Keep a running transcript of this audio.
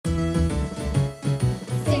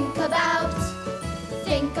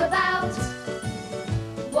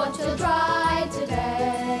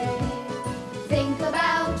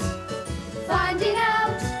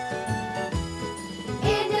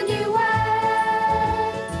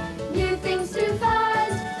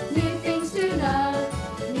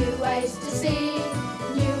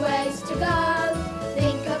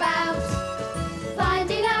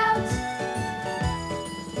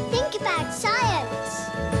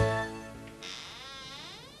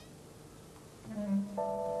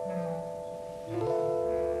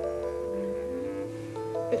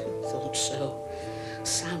much so.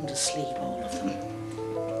 Sound asleep, all of them.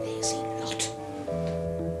 Lazy lot.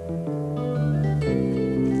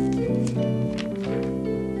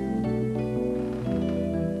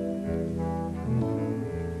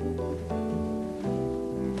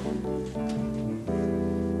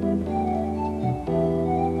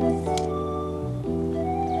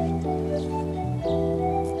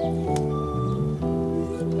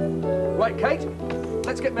 Right, Kate,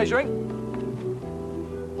 let's get measuring.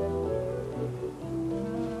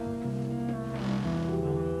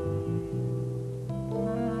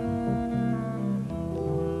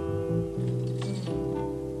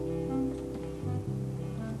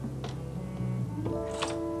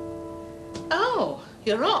 Oh,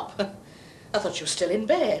 you're up. I thought you were still in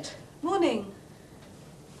bed. Morning.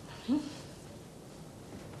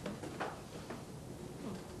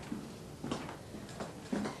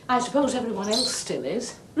 I suppose everyone else still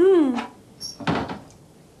is.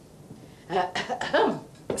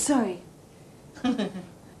 Sorry.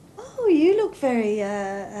 Oh, you look very,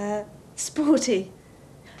 sporty.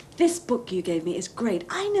 This book you gave me is great.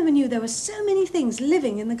 I never knew there were so many things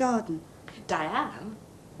living in the garden. Diane?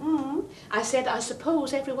 I said, I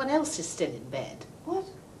suppose everyone else is still in bed. What?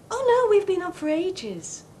 Oh, no, we've been up for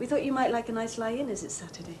ages. We thought you might like a nice lie-in as it's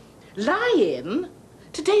Saturday. Lie-in?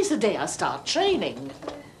 Today's the day I start training.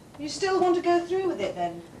 You still want to go through with it,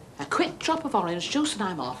 then? A quick drop of orange juice and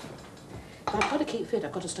I'm off. But I've got to keep fit.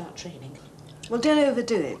 I've got to start training. Well, don't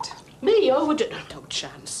overdo it. Me overdo? No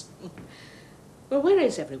chance. Well, where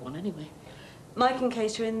is everyone, anyway? Mike and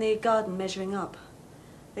Kate are in the garden measuring up.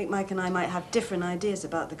 I think Mike and I might have different ideas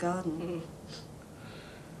about the garden.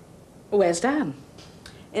 Where's Dan?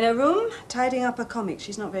 In her room, tidying up her comics.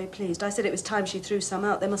 She's not very pleased. I said it was time she threw some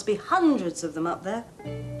out. There must be hundreds of them up there.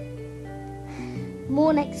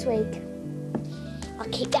 More next week. I'll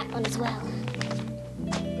keep that one as well.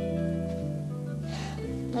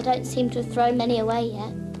 I don't seem to have thrown many away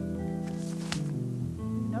yet.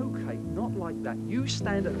 No, Kate, not like that. You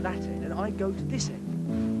stand at that end and I go to this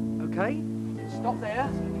end. Okay? Stop there.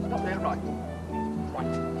 Stop there. Right.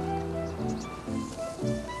 Right.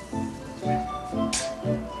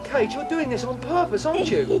 Kate, you're doing this on purpose, aren't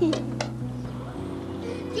you? Do you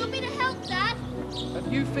want me to help, Dad? Have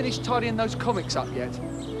you finished tidying those comics up yet?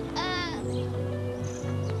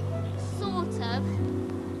 Sort of.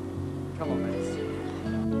 Come on, then.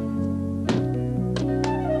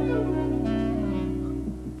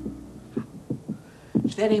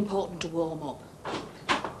 It's very important to warm up.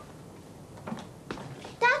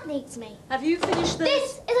 Dad needs me. Have you finished the...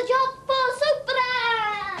 This is a job for Super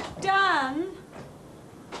Dad! Dan!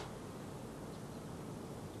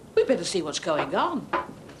 We better see what's going on.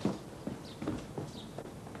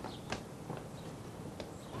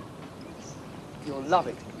 You'll love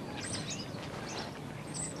it.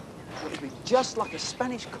 It'll be just like a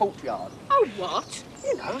Spanish courtyard. Oh, what?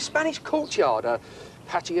 You know, a Spanish courtyard. A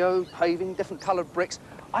patio, paving, different coloured bricks.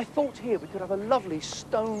 I thought here we could have a lovely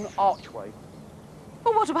stone archway.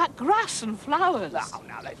 Well, what about grass and flowers?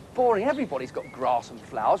 Now, that's boring. Everybody's got grass and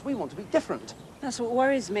flowers. We want to be different. That's what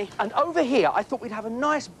worries me. And over here, I thought we'd have a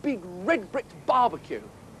nice big red brick barbecue.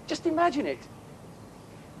 Just imagine it.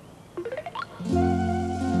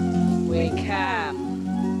 We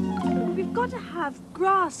can. We've got to have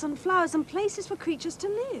grass and flowers and places for creatures to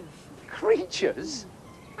live. Creatures?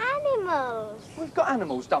 Animals. We've got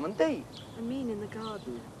animals, dumb and deed. I mean in the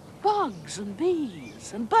garden. Bugs and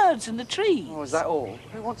bees and birds in the trees. Oh, is that all?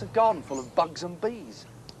 Who wants a garden full of bugs and bees?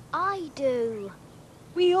 I do.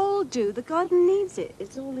 We all do. The garden needs it.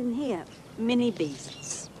 It's all in here. Mini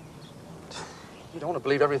beasts. You don't want to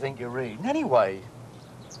believe everything you read. And anyway,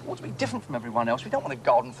 we want to be different from everyone else. We don't want a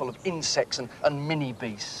garden full of insects and mini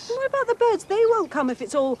beasts. What about the birds? They won't come if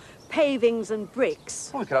it's all pavings and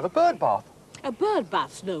bricks. Well, we could have a bird bath. A bird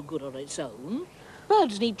bath's no good on its own.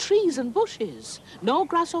 Birds need trees and bushes. No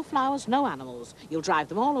grass or flowers, no animals. You'll drive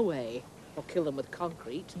them all away or kill them with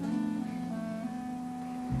concrete.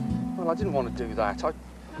 Well, I didn't want to do that. I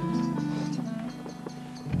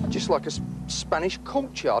just like a Spanish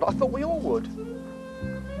courtyard. I thought we all would.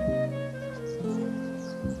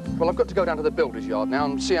 Well, I've got to go down to the builder's yard now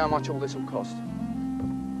and see how much all this will cost.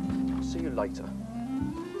 I'll see you later.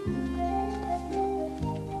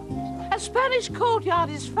 A Spanish courtyard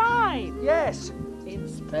is fine. Yes. In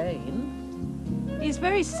Spain. He's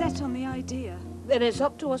very set on the idea. Then it's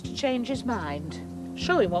up to us to change his mind.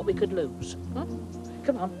 Show him what we could lose. Huh?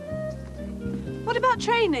 Come on. What about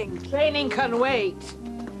training? Training can wait.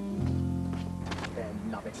 They'll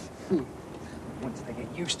love it. Once they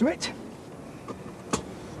get used to it.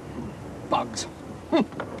 Bugs.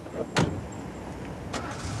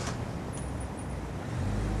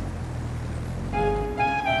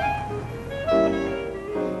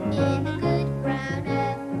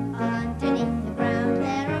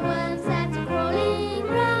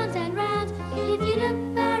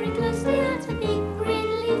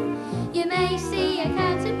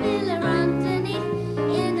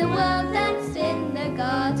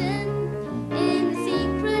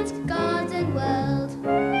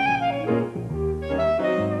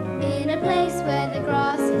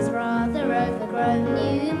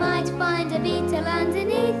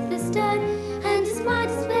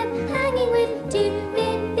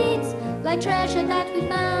 by treasure that we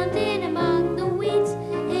found in among the weeds,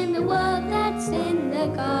 in the world that's in the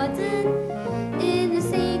garden, in the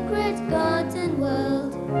secret garden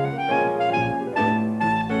world.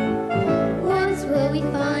 What will we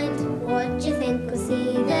find? What do you think we'll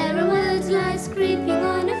see? There are woodlice creeping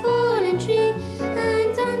on a fallen tree,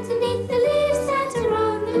 and underneath the leaves that are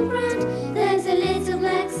on the ground, there's a little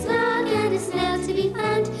black slug and a snail to be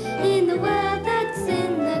found, in the world that's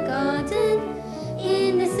in the garden,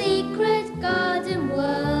 in the secret garden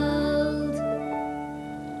world.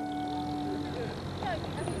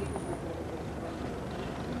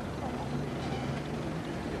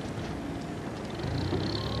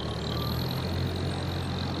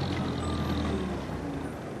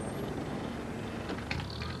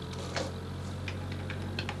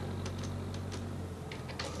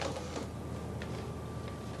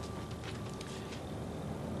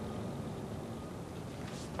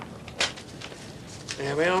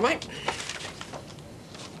 There we are, mate.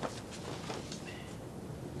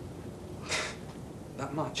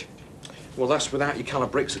 That much? Well, that's without your colour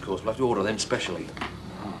bricks, of course. We'll have to order them specially.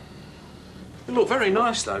 They look very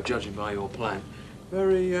nice, though, judging by your plan.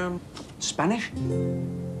 Very, Spanish?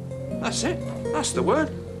 That's it. That's the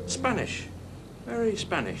word. Spanish. Very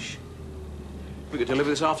Spanish. We could deliver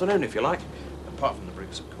this afternoon, if you like. Apart from the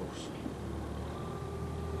bricks, of course.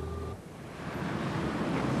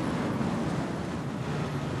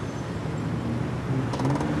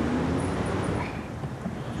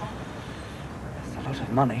 That's a lot of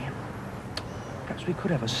money. Perhaps we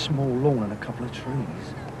could have a small lawn and a couple of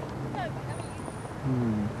trees.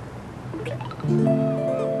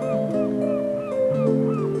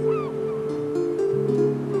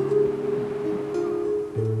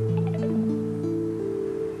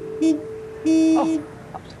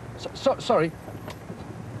 Oh, sorry.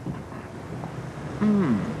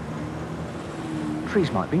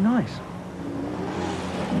 Trees might be nice.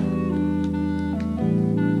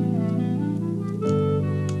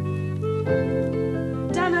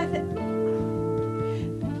 Dan,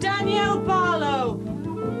 Danielle Barlow!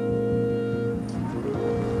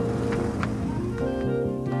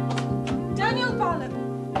 Danielle Barlow!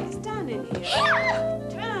 Is Dan in here?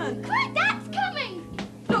 Dan! Quick, Dad's coming!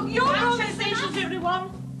 Look, you're wrong. Stations,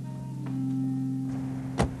 everyone.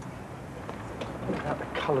 Look at the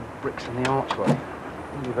coloured bricks in the archway.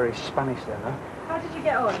 Wouldn't be very Spanish then, though. How did you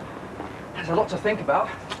get on? There's a lot to think about.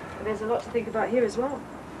 There's a lot to think about here as well.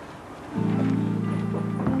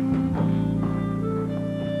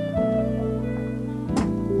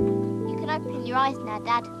 You can open your eyes now,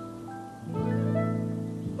 Dad.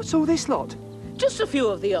 What's all this lot? Just a few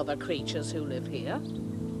of the other creatures who live here.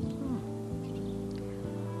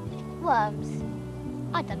 Worms.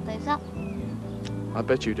 I dug those up. I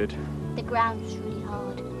bet you did. The ground's really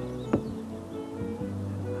hard.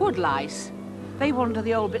 Woodlice. They wander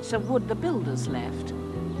the old bits of wood the builders left.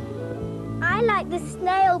 I like the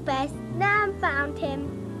snail best. Nan found him.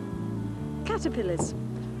 Caterpillars.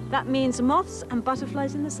 That means moths and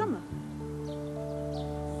butterflies in the summer.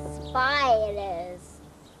 Spiders.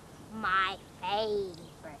 My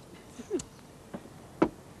favourite.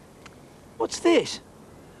 What's this?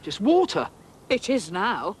 Just water. It is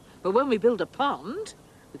now, but when we build a pond,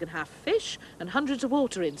 we can have fish and hundreds of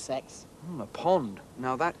water insects. A pond.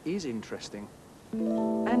 Now that is interesting.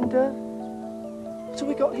 And, what have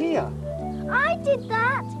we got here? I did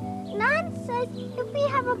that. Nan says if we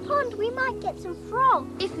have a pond, we might get some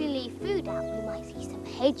frogs. If we leave food out, we might see some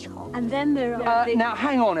hedgehogs. And then there are... Now,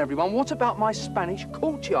 hang on, everyone. What about my Spanish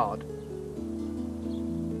courtyard?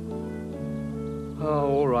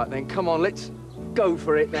 Oh, all right, then. Come on, let's go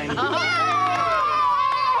for it, then.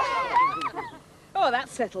 Oh,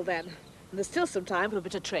 that's settled then. And there's still some time for a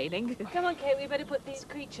bit of training. Come on, Kate, we better put these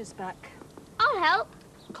creatures back. I'll help.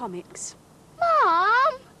 Comics.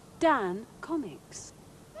 Mom! Dan, comics.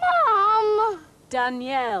 Mom!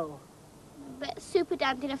 Danielle. Bet Super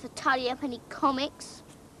Dan didn't have to tidy up any comics.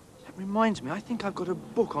 That reminds me, I think I've got a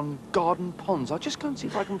book on garden ponds. I'll just go and see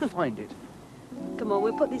if I can find it. Come on,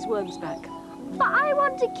 we'll put these worms back. But I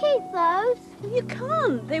want to keep those. You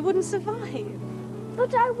can't. They wouldn't survive.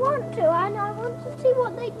 But I want to, and I want to see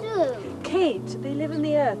what they do. Kate, they live in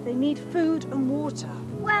the earth. They need food and water.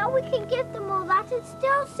 Well, we can give them all that and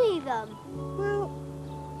still see them. Well,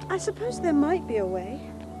 I suppose there might be a way.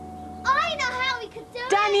 I know how we could do it.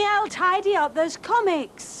 Danielle, tidy up those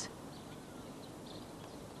comics.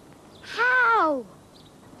 How?